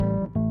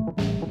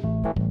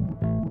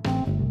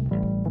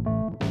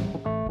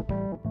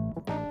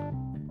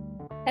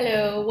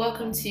Hello,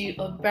 welcome to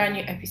a brand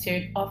new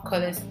episode of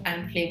Colors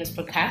and Flavors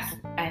podcast.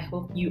 I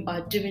hope you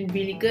are doing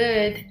really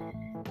good.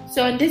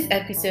 So, on this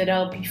episode,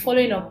 I'll be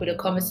following up with a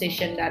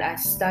conversation that I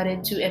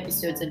started 2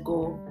 episodes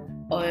ago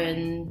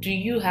on do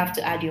you have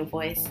to add your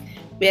voice?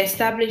 We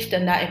established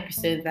in that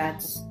episode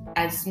that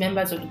as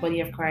members of the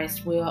body of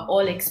Christ, we are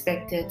all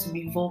expected to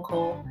be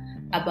vocal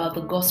about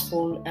the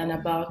gospel and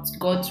about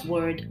God's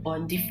word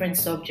on different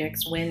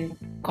subjects when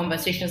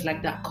conversations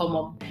like that come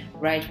up,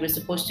 right? We're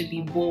supposed to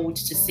be bold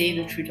to say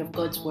the truth of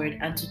God's word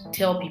and to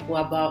tell people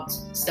about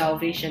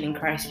salvation in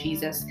Christ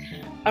Jesus.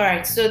 All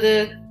right, so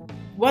the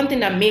one thing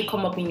that may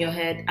come up in your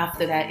head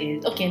after that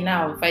is, okay,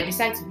 now if I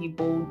decide to be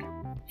bold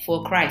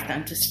for Christ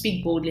and to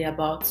speak boldly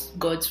about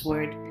God's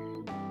word,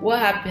 what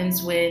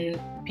happens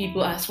when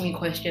people ask me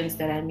questions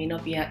that I may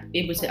not be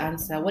able to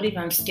answer? What if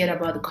I'm scared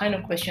about the kind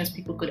of questions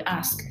people could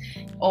ask?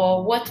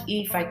 Or what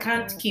if I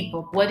can't keep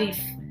up? What if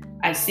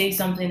I say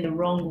something the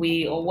wrong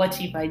way? Or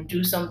what if I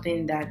do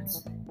something that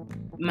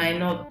might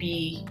not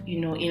be,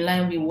 in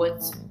line with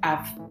what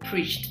I've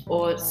preached?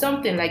 Or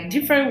something like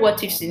different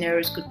what if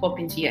scenarios could pop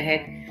into your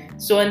head.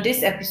 So on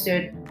this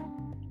episode,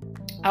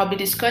 I'll be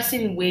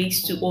discussing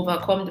ways to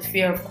overcome the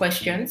fear of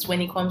questions when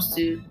it comes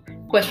to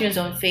questions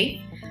on faith,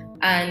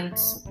 and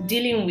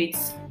dealing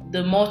with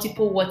the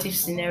multiple what if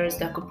scenarios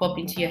that could pop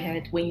into your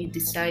head when you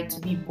decide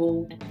to be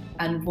bold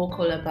and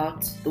vocal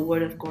about the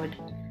word of God.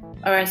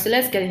 All right, so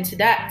let's get into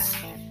that.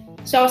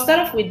 So I'll start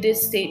off with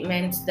this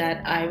statement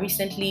that I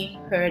recently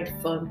heard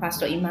from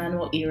Pastor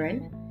Emmanuel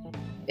Aaron.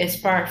 It's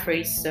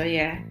paraphrased, so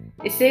yeah.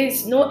 It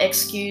says, no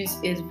excuse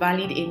is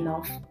valid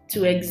enough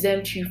to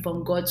exempt you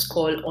from God's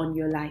call on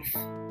your life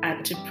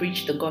and to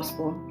preach the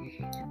gospel.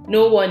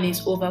 No one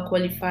is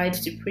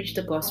overqualified to preach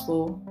the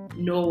gospel.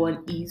 No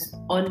one is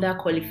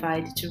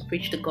underqualified to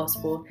preach the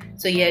gospel.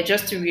 So yeah,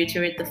 just to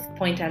reiterate the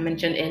point I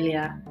mentioned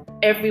earlier,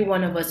 every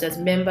one of us as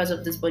members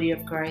of this body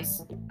of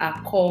Christ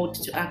are called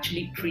to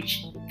actually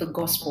preach the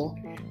gospel,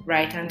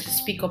 right? And to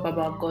speak up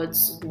about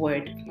God's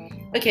word.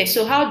 Okay,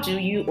 so how do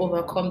you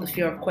overcome the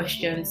fear of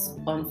questions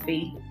on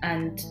faith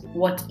and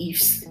what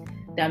ifs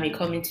that may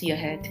come into your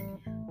head?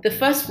 The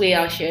first way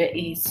I'll share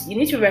is you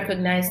need to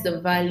recognize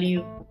the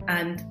value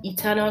and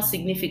eternal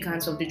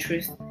significance of the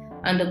truth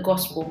and the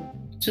gospel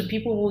to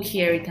people who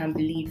hear it and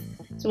believe.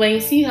 So when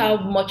you see how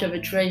much of a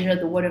treasure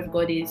the word of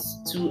God is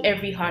to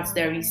every heart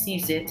that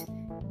receives it,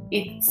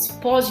 it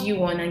spurs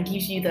you on and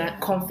gives you that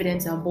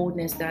confidence and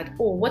boldness that,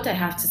 oh, what I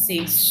have to say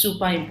is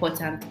super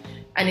important,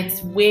 and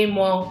it's way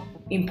more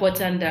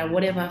important than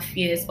whatever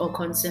fears or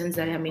concerns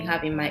that I may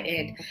have in my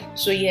head.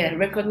 So yeah,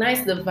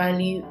 recognize the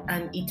value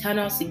and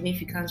eternal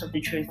significance of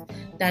the truth,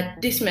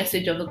 that this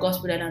message of the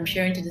gospel that I'm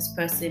sharing to this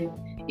person,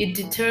 it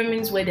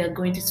determines where they're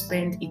going to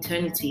spend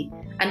eternity.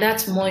 And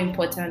that's more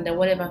important than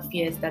whatever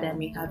fears that I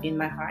may have in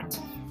my heart.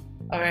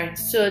 All right,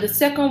 so the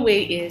second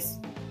way is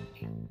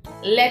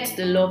let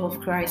the love of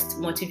Christ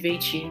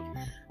motivate you,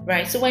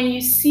 right? So when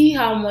you see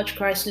how much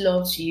Christ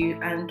loves you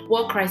and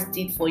what Christ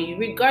did for you,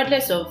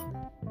 regardless of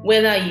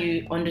whether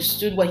you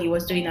understood what he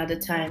was doing at the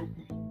time,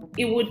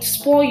 it would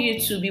spur you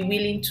to be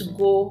willing to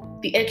go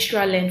the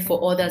extra length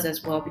for others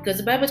as well, because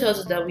the Bible tells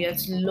us that we have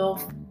to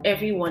love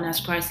everyone as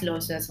Christ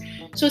loves us.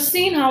 So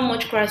seeing how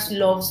much Christ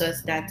loves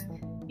us, that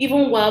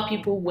even while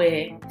people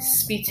were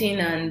spitting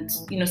and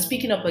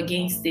speaking up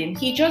against him,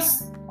 he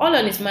just all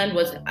on his mind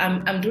was,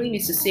 I'm doing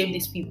this to save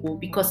these people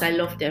because I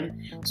love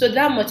them. So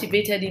that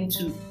motivated him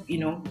to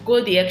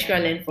go the extra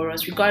length for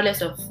us,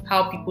 regardless of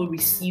how people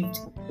received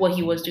what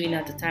he was doing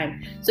at the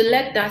time. So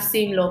let that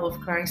same love of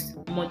Christ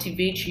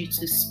motivate you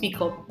to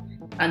speak up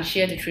and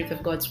share the truth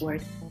of God's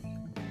word.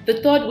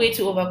 The third way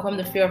to overcome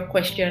the fear of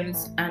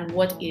questions and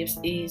what ifs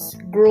is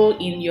grow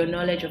in your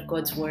knowledge of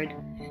God's word.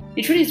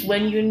 The truth is,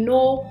 when you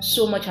know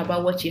so much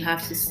about what you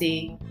have to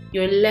say,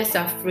 you're less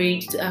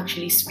afraid to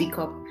actually speak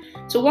up.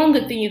 So one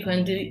good thing you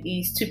can do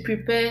is to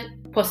prepare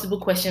possible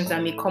questions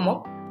that may come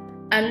up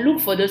and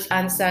look for those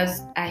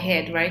answers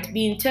ahead, right?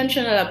 Be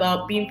intentional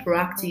about being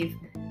proactive.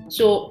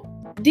 So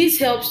this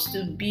helps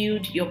to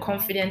build your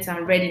confidence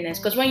and readiness,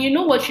 because when you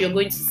know what you're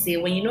going to say,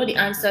 when you know the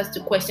answers to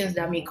questions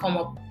that may come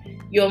up,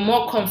 you're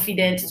more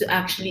confident to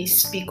actually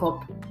speak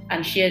up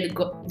and share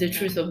the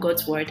truth of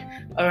God's word.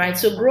 All right,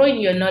 so grow in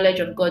your knowledge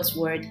of God's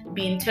word,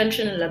 be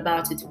intentional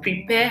about it,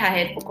 prepare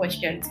ahead for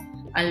questions,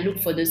 and look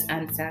for those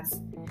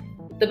answers.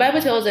 The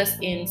Bible tells us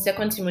in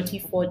 2 Timothy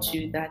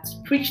 4:2 that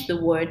preach the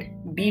word,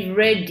 be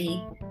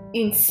ready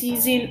in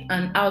season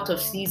and out of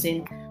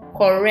season,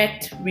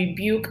 correct,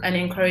 rebuke, and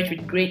encourage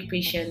with great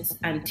patience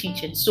and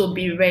teaching. So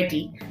be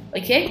ready,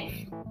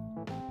 okay?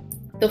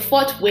 The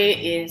fourth way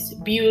is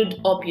build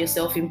up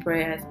yourself in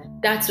prayer.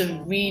 That's a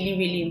really,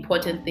 really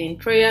important thing.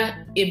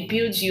 Prayer, it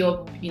builds you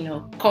up,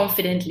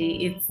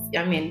 confidently.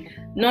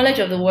 Knowledge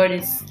of the word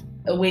is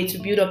a way to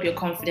build up your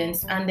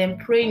confidence, and then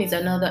praying is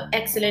another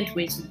excellent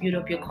way to build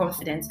up your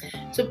confidence.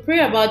 So pray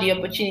about the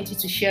opportunity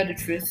to share the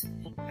truth.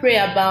 Pray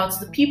about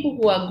the people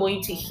who are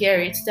going to hear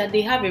it, that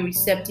they have a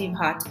receptive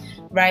heart,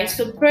 right?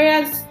 So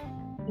prayers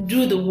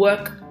do the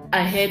work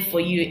ahead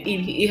for you.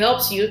 It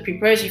helps you,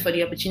 prepares you for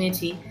the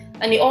opportunity,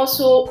 and it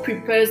also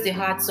prepares the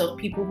hearts of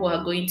people who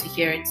are going to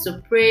hear it.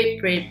 So pray,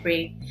 pray,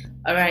 pray.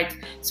 All right.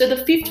 So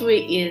the fifth way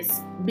is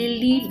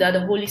believe that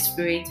the Holy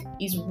Spirit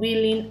is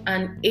willing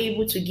and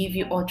able to give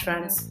you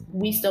utterance,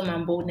 wisdom,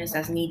 and boldness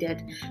as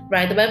needed.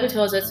 Right. The Bible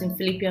tells us in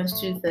Philippians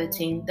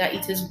 2:13 that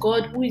it is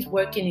God who is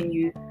working in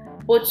you,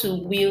 both to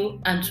will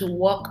and to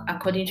work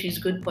according to his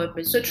good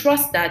purpose. So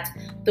trust that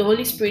the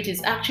Holy Spirit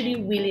is actually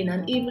willing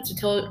and able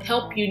to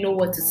help you know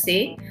what to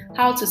say,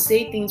 how to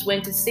say things,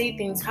 when to say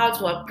things, how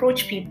to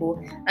approach people,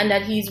 and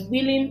that he is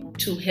willing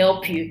to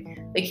help you.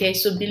 Okay,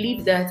 so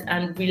believe that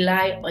and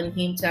rely on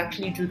him to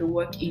actually do the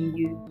work in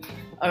you.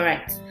 All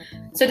right.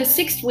 So the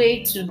sixth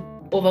way to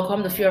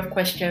overcome the fear of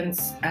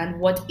questions and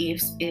what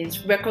ifs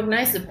is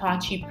recognize the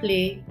part you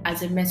play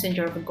as a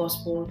messenger of the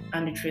gospel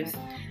and the truth.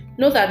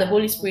 Know that the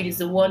Holy Spirit is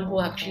the one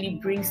who actually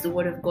brings the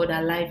word of God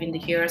alive in the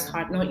hearer's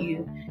heart, not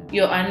you.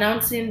 You're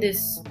announcing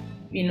this,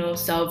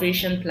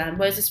 salvation plan,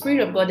 but it's the Spirit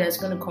of God that's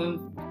going to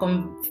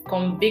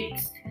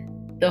convict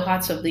the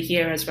hearts of the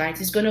hearers, right?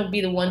 He's going to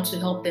be the one to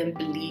help them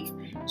believe.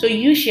 So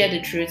you share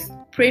the truth,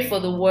 pray for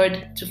the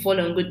word to fall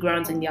on good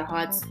grounds in their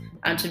hearts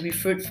and to be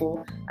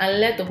fruitful, and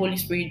let the Holy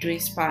Spirit do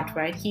his part,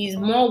 right? He is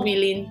more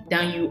willing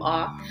than you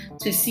are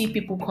to see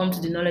people come to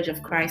the knowledge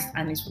of Christ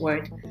and his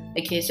word.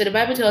 Okay, so the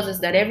Bible tells us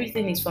that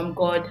everything is from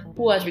God,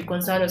 who has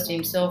reconciled us to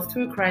himself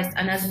through Christ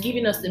and has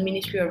given us the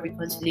ministry of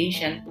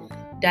reconciliation.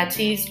 That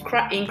is,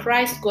 in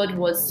Christ, God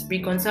was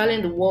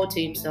reconciling the world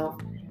to himself,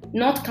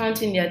 not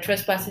counting their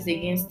trespasses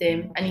against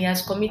them, and he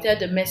has committed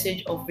the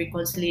message of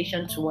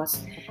reconciliation to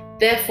us.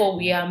 Therefore,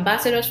 we are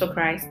ambassadors for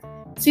Christ.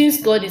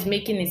 Since God is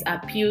making his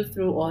appeal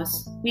through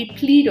us, we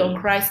plead on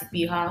Christ's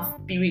behalf,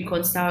 be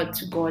reconciled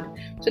to God.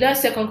 So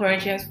that's 2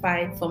 Corinthians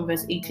 5 from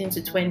verse 18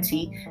 to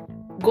 20.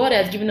 God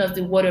has given us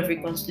the word of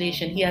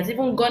reconciliation. He has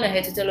even gone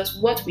ahead to tell us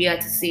what we are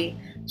to say.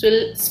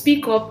 So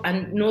speak up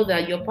and know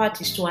that your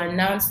part is to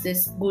announce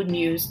this good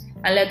news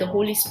and let the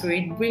Holy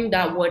Spirit bring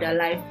that word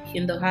alive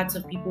in the hearts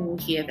of people who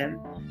hear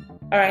them.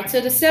 All right,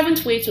 so the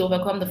seventh way to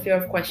overcome the fear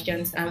of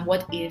questions and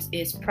what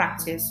is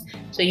practice.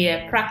 So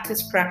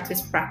practice,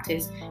 practice,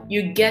 practice.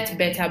 You get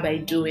better by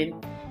doing.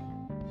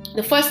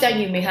 The first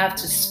time you may have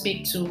to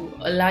speak to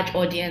a large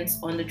audience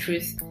on the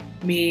truth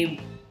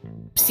may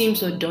seem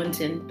so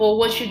daunting, but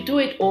once you do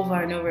it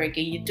over and over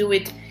again, you do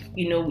it,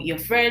 with your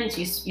friends,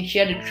 you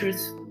share the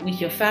truth with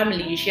your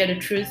family, you share the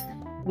truth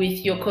with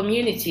your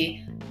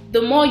community.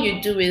 The more you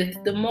do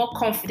it, the more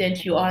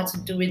confident you are to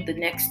do it the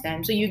next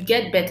time. So you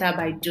get better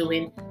by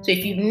doing. So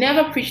if you've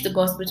never preached the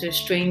gospel to a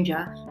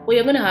stranger, well,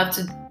 you're going to have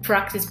to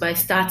practice by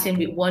starting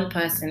with one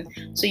person.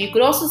 So you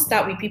could also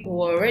start with people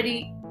who are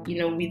already,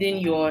 within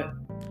your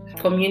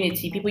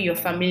community, people you're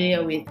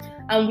familiar with.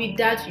 And with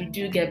that, you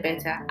do get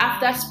better.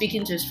 After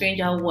speaking to a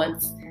stranger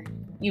once,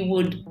 it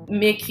would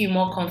make you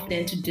more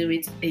confident to do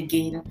it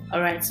again.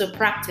 All right, so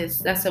practice.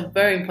 That's a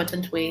very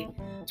important way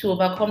to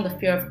overcome the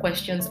fear of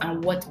questions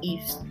and what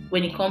ifs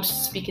when it comes to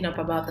speaking up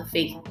about the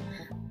faith.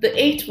 The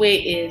eighth way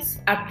is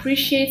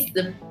appreciate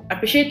the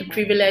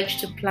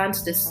privilege to plant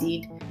the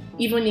seed,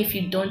 even if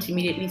you don't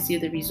immediately see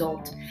the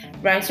result,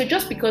 right? So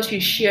just because you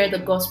share the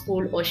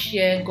gospel or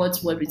share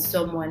God's word with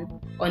someone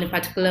on a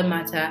particular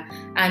matter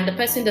and the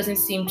person doesn't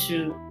seem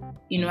to,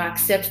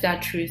 accept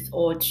that truth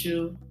or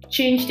to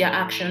change their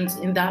actions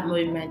in that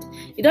moment,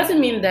 it doesn't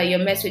mean that your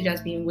message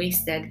has been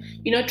wasted.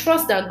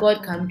 Trust that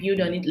God can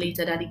build on it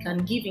later, that he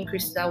can give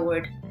increase to that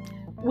word,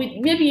 with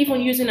maybe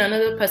even using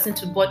another person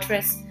to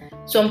buttress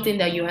something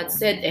that you had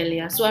said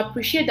earlier. So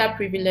appreciate that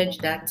privilege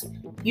that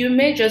you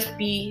may just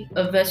be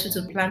a vessel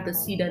to plant the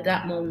seed at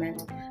that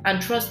moment, and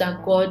trust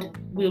that God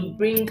will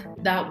bring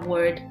that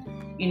word,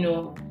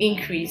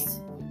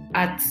 increase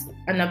at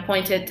an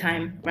appointed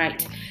time,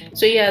 right?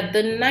 So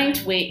the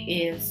ninth way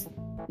is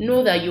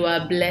know that you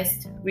are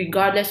blessed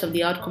regardless of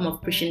the outcome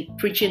of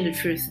preaching the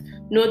truth.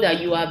 Know that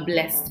you are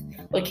blessed.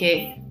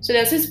 Okay, so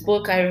there's this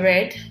book I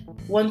read,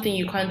 One Thing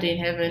You Can't Do in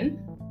Heaven,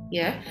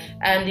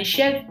 and they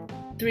shared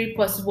 3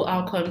 possible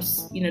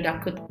outcomes,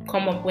 that could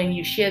come up when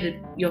you share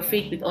your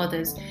faith with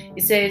others.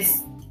 It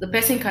says the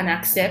person can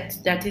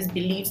accept, that is,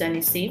 believes and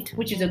is saved,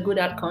 which is a good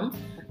outcome.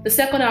 The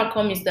second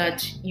outcome is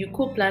that it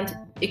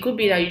could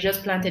be that you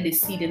just planted a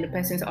seed in the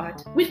person's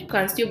heart, which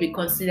can still be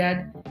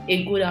considered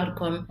a good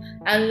outcome.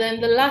 And then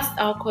the last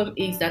outcome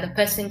is that the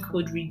person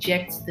could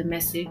reject the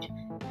message.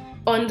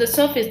 On the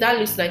surface, that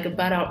looks like a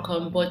bad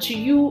outcome, but to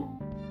you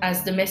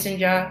as the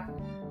messenger,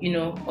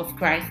 of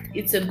Christ,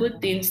 it's a good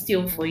thing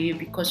still for you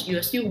because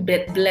you're still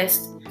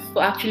blessed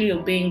for actually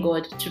obeying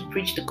God to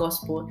preach the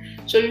gospel.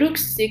 So Luke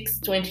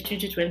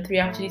 6:22-23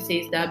 actually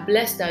says that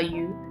blessed are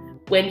you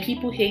when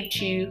people hate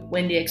you,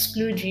 when they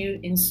exclude you,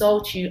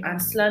 insult you,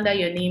 and slander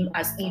your name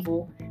as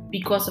evil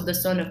because of the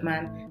Son of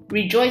Man.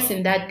 Rejoice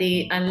in that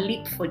day and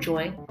leap for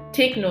joy.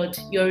 Take note,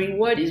 your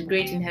reward is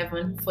great in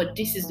heaven, for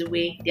this is the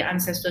way their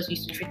ancestors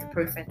used to treat the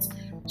prophets.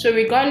 So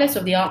regardless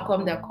of the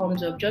outcome that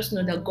comes up, just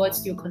know that God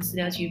still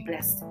considers you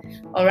blessed.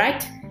 All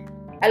right?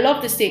 I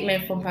love the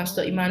statement from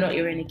Pastor Emmanuel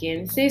Iren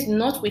again. It says,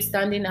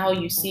 notwithstanding how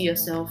you see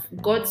yourself,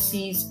 God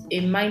sees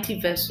a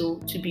mighty vessel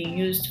to be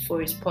used for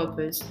his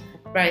purpose.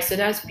 right? So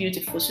that's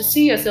beautiful. So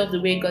see yourself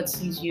the way God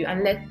sees you,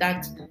 and let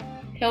that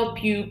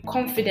help you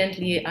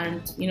confidently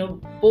and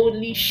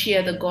boldly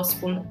share the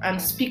gospel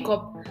and speak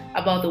up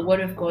about the word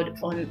of God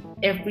on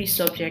every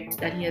subject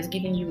that He has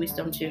given you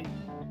wisdom to.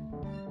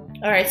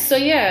 All right, so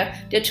yeah,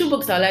 there are 2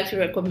 books I'd like to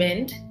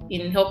recommend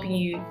in helping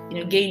you,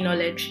 gain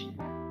knowledge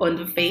on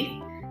the faith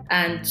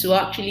and to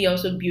actually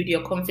also build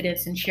your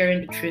confidence in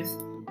sharing the truth.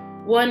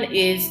 One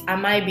is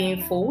Am I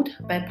Being Fooled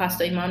by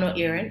Pastor Emmanuel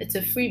Aaron. It's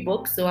a free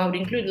book, so I would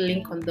include the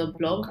link on the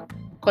blog,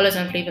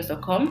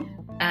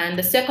 colorsandflavors.com. And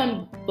the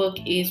second book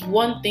is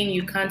One Thing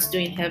You Can't Do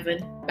in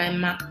Heaven by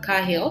Mark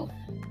Cahill.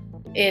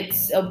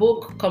 It's a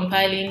book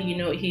compiling,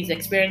 his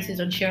experiences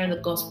on sharing the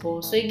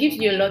gospel. So it gives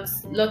you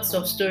lots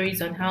of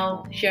stories on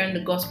how sharing the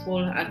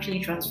gospel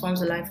actually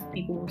transforms the life of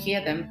people who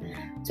hear them.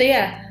 So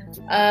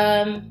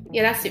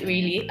that's it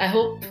really. I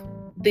hope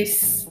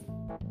this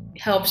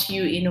helps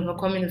you in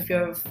overcoming the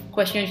fear of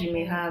questions you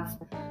may have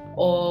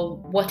or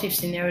what if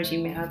scenarios you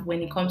may have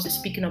when it comes to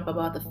speaking up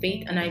about the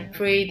faith. And I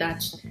pray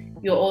that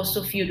you're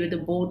also filled with the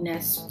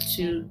boldness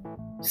to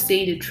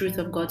say the truth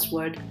of God's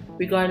word,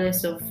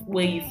 regardless of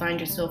where you find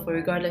yourself or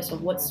regardless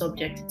of what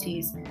subject it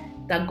is,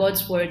 that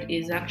God's word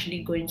is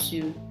actually going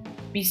to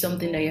be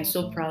something that you're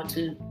so proud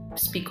to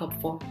speak up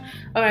for.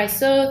 All right,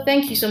 so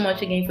thank you so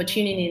much again for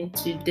tuning in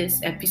to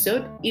this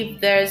episode. If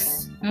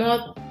there's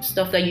more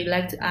stuff that you'd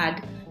like to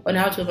add on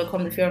how to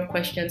overcome the fear of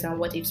questions and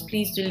what ifs,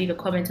 please do leave a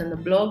comment on the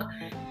blog.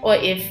 Or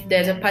if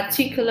there's a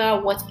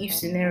particular what if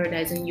scenario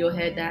that is in your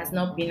head that has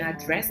not been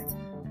addressed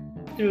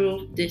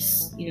through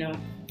this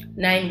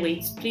 9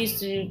 ways, please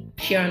do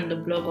share on the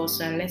blog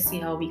also, and let's see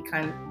how we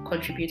can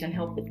contribute and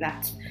help with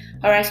that.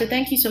 All right, so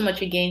thank you so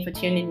much again for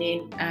tuning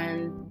in,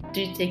 and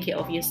do take care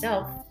of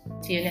yourself.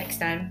 See you next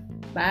time.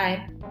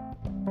 Bye.